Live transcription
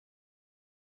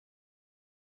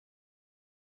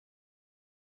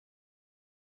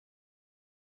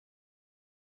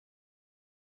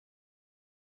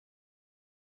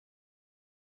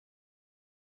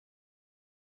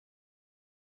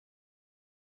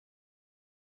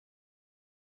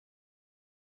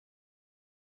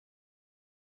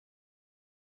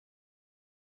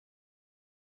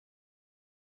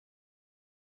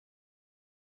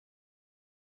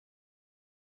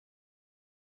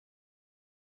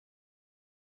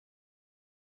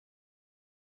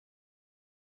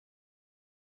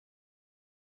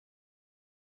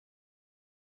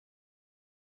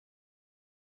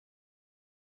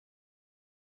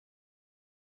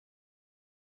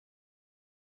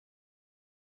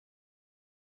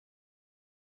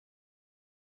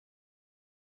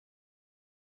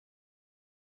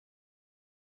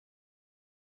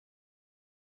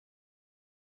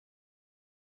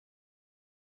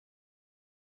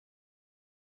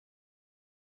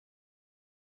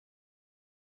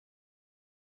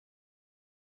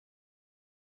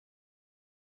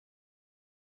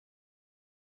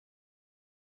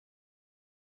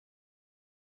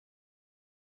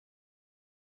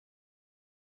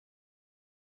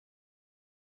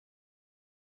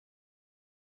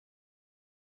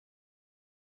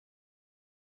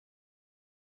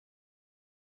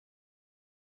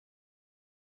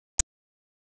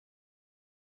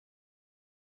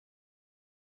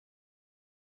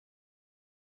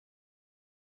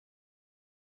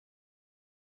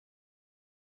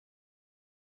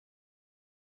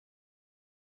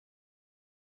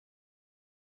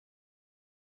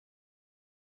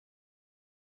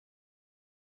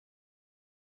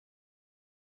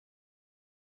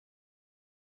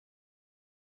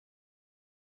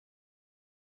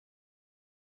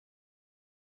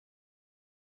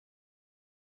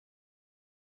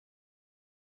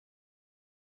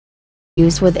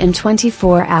views within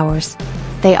 24 hours.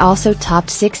 They also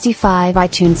topped 65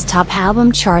 iTunes Top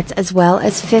Album charts as well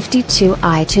as 52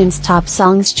 iTunes Top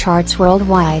Songs charts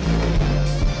worldwide.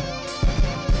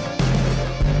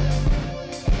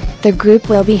 The group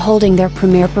will be holding their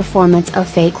premiere performance of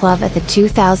Fake Love at the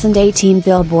 2018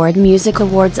 Billboard Music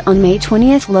Awards on May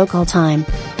 20 local time.